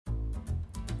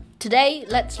Today,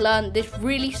 let's learn this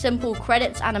really simple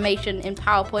credits animation in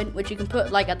PowerPoint, which you can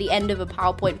put like at the end of a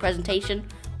PowerPoint presentation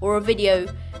or a video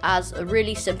as a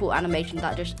really simple animation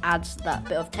that just adds that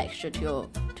bit of texture to your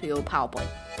PowerPoint.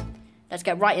 Let's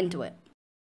get right into it.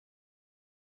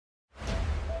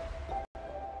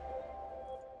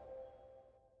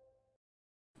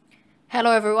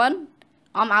 Hello everyone,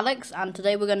 I'm Alex, and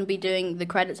today we're going to be doing the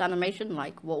credits animation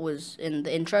like what was in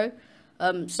the intro.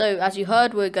 So as you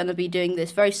heard, we're going to be doing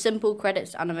this very simple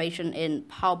credits animation in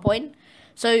PowerPoint.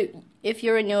 So if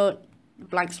you're in your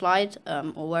blank slide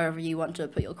or wherever you want to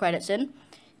put your credits in,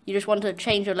 you just want to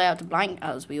change your layout to blank,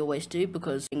 as we always do,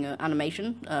 because in your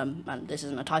animation, and this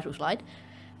isn't a title slide.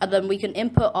 And then we can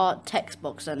input our text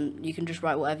box, and you can just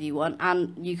write whatever you want,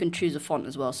 and you can choose a font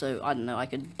as well. So I don't know, I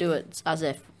could do it as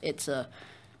if it's a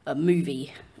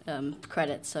movie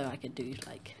credit, so I could do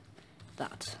like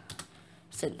that,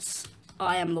 since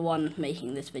I am the one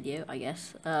making this video, I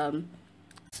guess.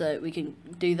 So we can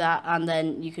do that, and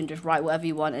then you can just write whatever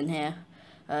you want in here.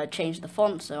 Change the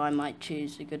font, so I might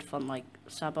choose a good font like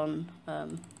Sabon,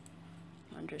 and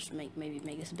just maybe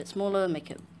make this a bit smaller, make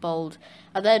it bold.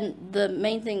 And then the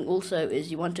main thing also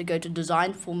is you want to go to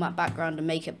design, format background, and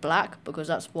make it black, because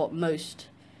that's what most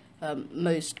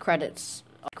credits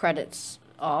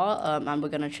are. And we're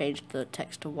going to change the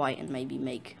text to white and maybe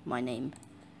make my name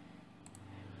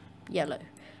yellow.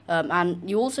 And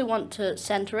you also want to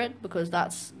center it, because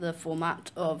that's the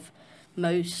format of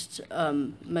most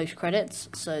credits,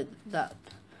 so that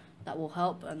will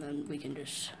help. And then we can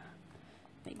just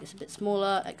make this a bit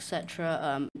smaller,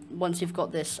 etc. Once you've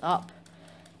got this up,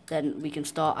 then we can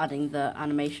start adding the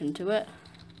animation to it.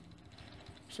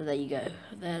 So there you go.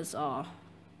 There's our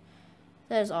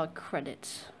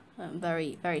credits.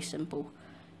 Very simple.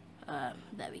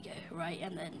 There we go. Right,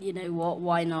 and then you know what?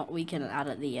 Why not? We can add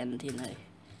at the end. You know,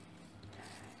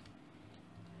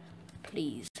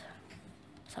 please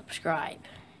subscribe,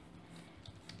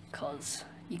 because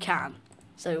you can.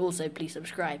 So also please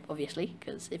subscribe, obviously,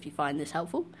 because if you find this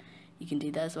helpful, you can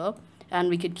do that as well. And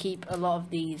we could keep a lot of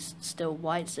these still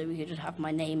white, so we could just have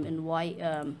my name in white,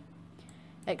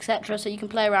 etc. So you can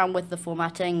play around with the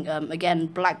formatting. Again,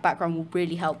 black background will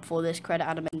really help for this credit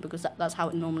animation, because that's how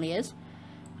it normally is.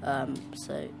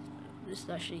 So this is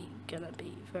actually gonna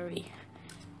be very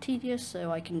tedious,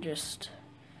 so I can just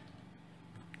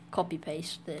copy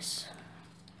paste this.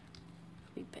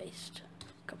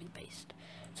 Copy paste.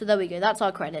 So there we go. That's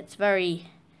our credits. Very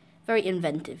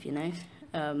inventive, you know.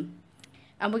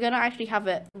 And we're gonna actually have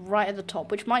it right at the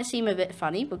top, which might seem a bit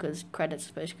funny because credits are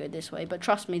supposed to go this way, but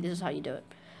trust me, this is how you do it.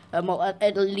 Well,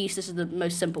 at least this is the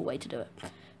most simple way to do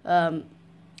it.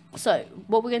 So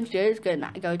what we're going to do is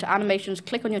go to animations,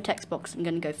 click on your text box, and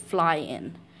going to go fly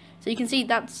in. So you can see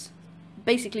that's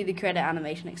basically the credit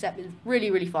animation, except it's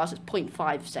really fast. It's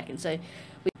 0.5 seconds. So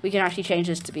we can actually change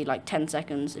this to be like 10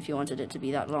 seconds if you wanted it to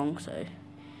be that long. So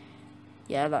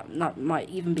yeah, that might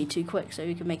even be too quick. So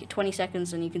you can make it 20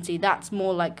 seconds, and you can see that's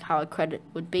more like how a credit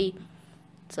would be.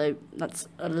 So that's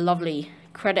a lovely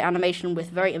credit animation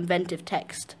with very inventive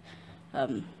text.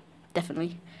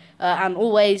 Definitely. And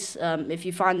always, if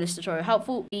you find this tutorial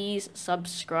helpful, please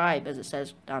subscribe, as it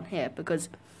says down here, because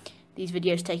these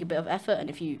videos take a bit of effort,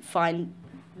 and if you find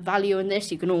value in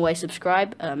this, you can always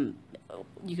subscribe.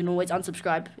 You can always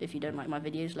unsubscribe if you don't like my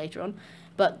videos later on.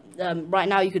 But right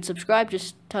now you could subscribe,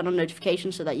 just turn on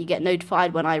notifications so that you get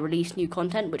notified when I release new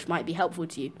content, which might be helpful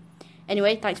to you.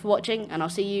 Anyway, thanks for watching, and I'll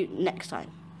see you next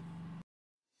time.